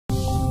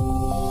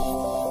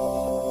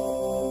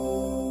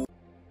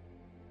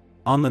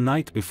On the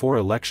night before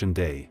Election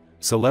Day,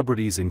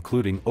 celebrities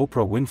including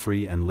Oprah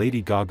Winfrey and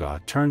Lady Gaga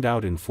turned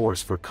out in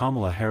force for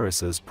Kamala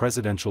Harris's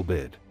presidential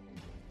bid.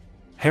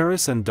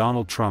 Harris and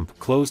Donald Trump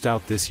closed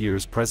out this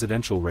year's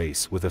presidential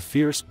race with a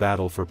fierce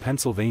battle for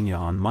Pennsylvania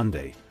on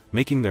Monday,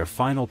 making their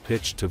final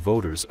pitch to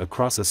voters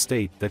across a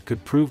state that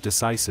could prove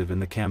decisive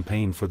in the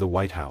campaign for the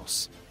White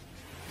House.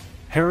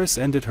 Harris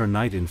ended her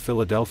night in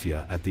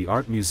Philadelphia at the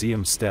art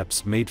museum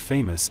steps made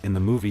famous in the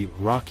movie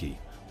Rocky,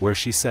 where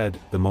she said,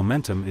 "The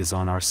momentum is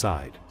on our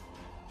side."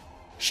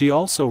 She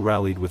also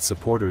rallied with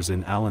supporters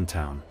in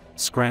Allentown,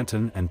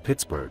 Scranton and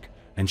Pittsburgh,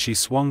 and she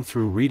swung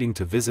through Reading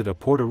to visit a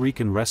Puerto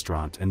Rican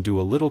restaurant and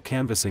do a little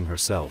canvassing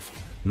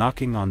herself,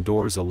 knocking on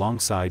doors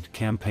alongside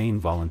campaign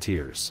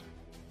volunteers.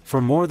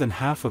 For more than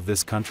half of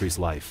this country's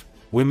life,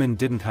 women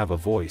didn't have a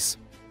voice,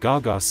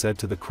 Gaga said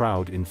to the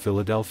crowd in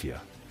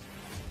Philadelphia.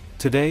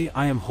 "Today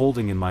I am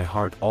holding in my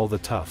heart all the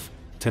tough,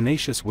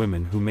 tenacious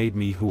women who made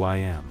me who I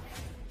am.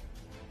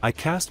 I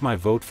cast my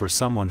vote for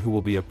someone who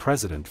will be a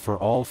president for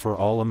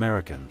all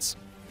Americans.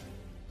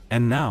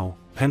 And now,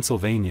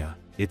 Pennsylvania,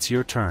 it's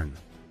your turn."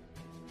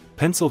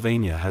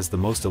 Pennsylvania has the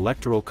most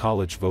electoral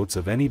college votes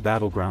of any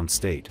battleground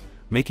state,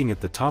 making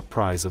it the top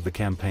prize of the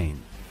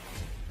campaign.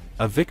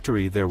 A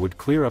victory there would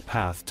clear a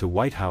path to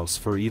White House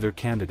for either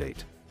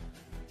candidate.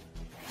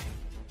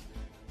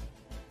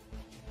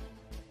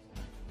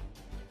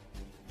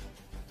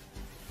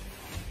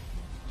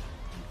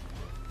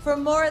 For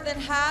more than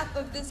half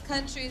of this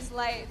country's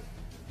life,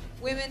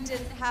 women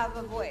didn't have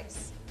a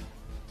voice.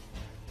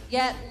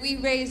 Yet we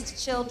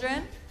raised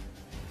children,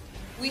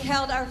 we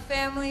held our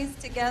families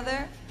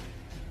together,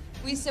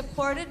 we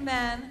supported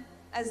men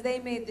as they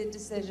made the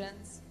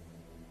decisions.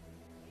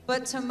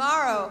 But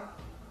tomorrow,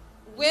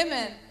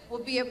 women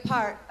will be a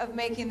part of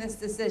making this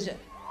decision.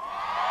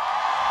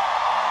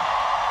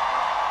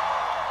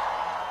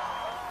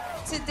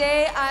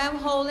 Today, I am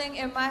holding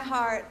in my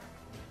heart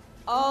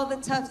all the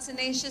tough,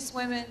 tenacious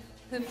women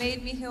who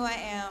made me who I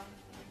am.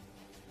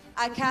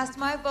 I cast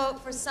my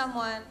vote for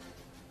someone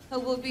who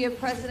will be a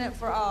president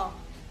for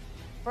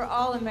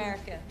all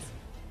Americans.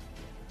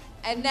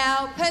 And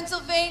now,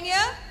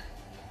 Pennsylvania,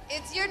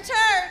 it's your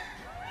turn.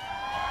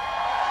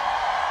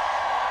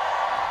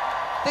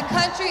 The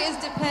country is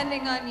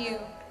depending on you.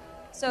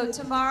 So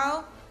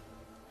tomorrow,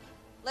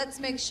 let's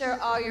make sure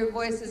all your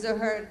voices are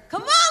heard.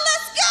 Come on,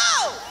 let's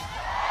go!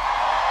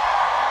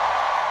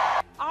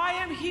 I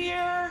am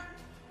here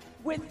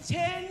with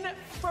 10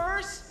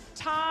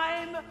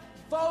 first-time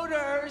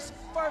voters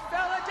for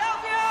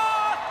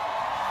Philadelphia.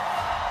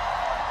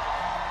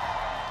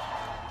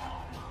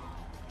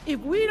 If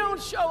we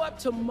don't show up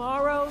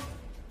tomorrow,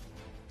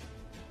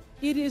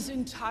 it is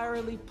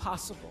entirely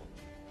possible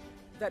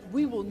that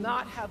we will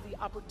not have the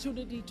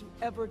opportunity to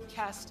ever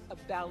cast a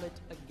ballot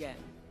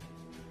again.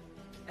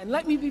 And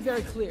let me be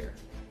very clear.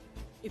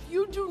 If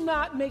you do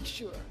not make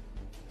sure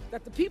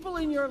that the people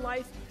in your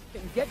life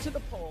can get to the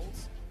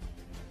polls,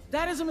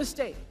 that is a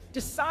mistake.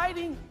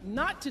 Deciding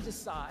not to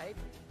decide,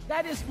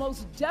 that is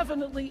most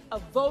definitely a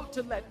vote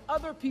to let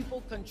other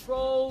people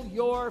control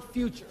your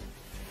future.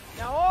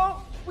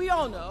 Now, we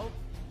all know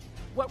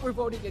what we're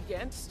voting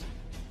against.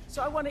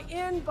 So I want to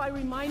end by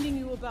reminding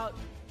you about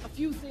a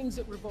few things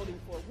that we're voting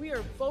for. We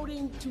are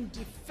voting to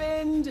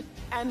defend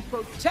and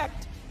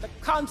protect the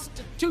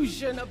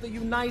Constitution of the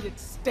United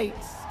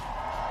States.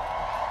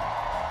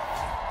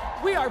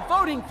 We are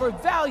voting for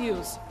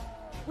values.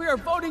 We are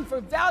voting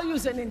for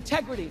values and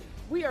integrity.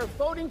 We are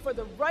voting for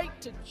the right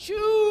to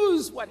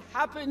choose what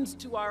happens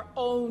to our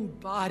own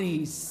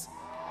bodies.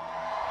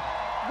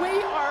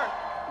 We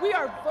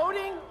are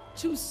voting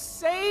to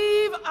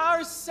save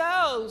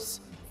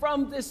ourselves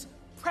from this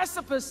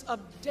precipice of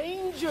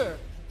danger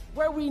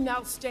where we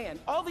now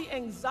stand. All the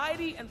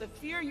anxiety and the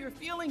fear you're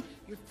feeling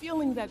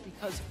that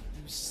because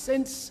you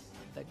sense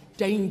the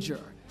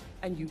danger,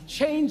 and you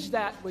change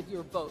that with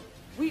your vote.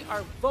 We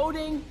are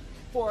voting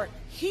for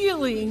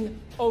healing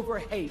over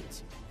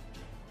hate.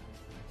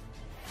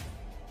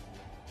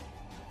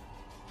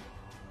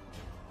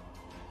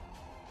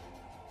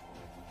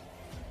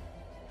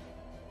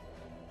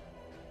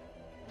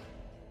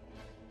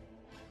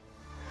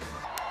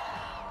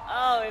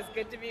 Oh, it's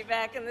good to be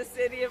back in the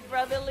city of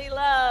brotherly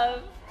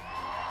love,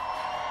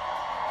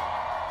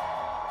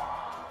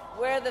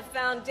 where the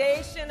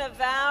foundation of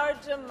our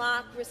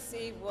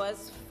democracy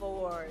was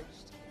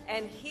forged.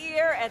 And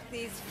here at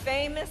these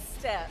famous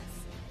steps,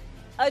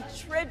 a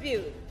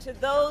tribute to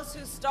those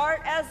who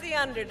start as the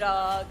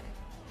underdog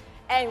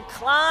and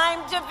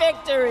climb to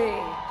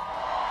victory.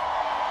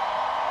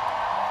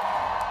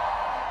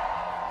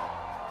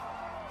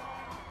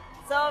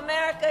 So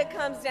America, it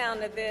comes down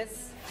to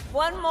this.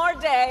 One more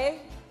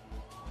day,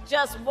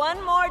 just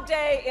one more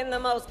day in the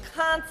most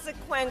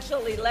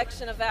consequential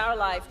election of our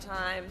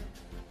lifetime,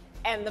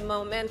 and the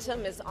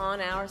momentum is on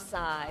our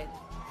side.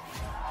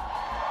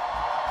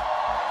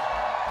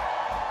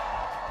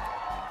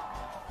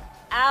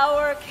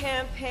 Our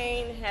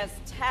campaign has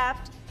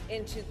tapped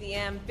into the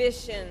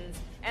ambitions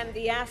and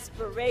the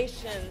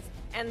aspirations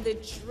and the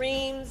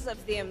dreams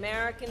of the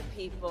American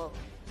people.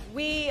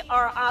 We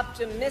are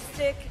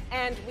optimistic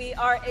and we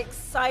are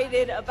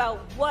excited about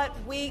what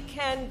we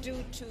can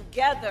do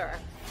together.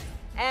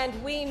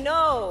 And we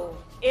know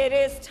it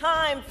is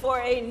time for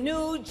a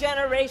new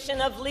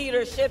generation of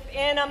leadership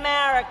in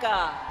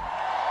America.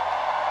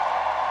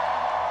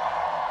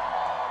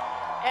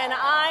 And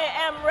I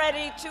am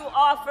ready to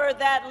offer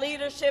that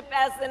leadership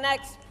as the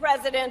next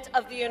President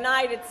of the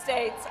United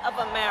States of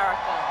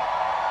America.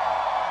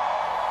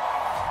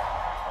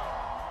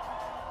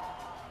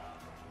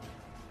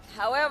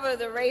 However,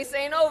 the race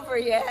ain't over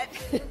yet,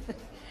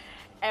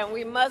 and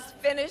we must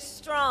finish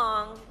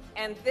strong,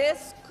 and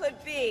this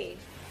could be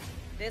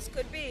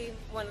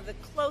one of the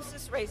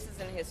closest races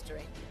in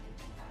history.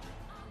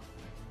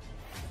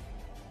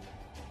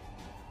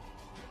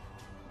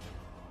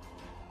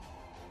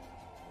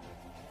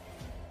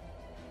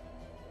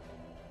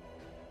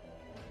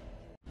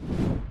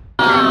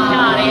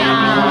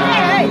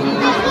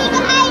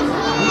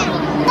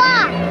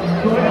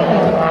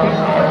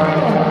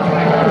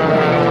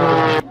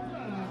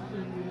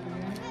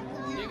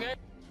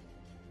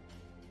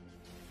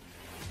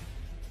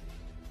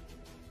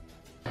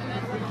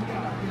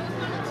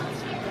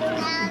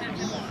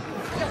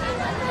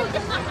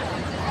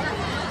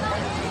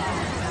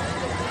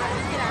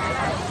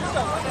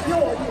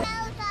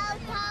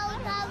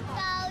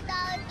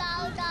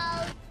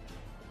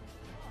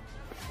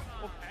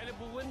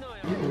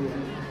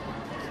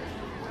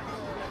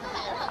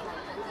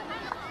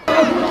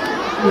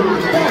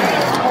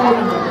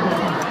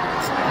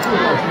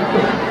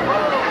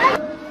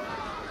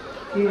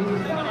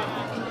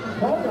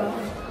 Hold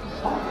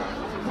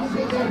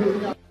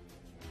on.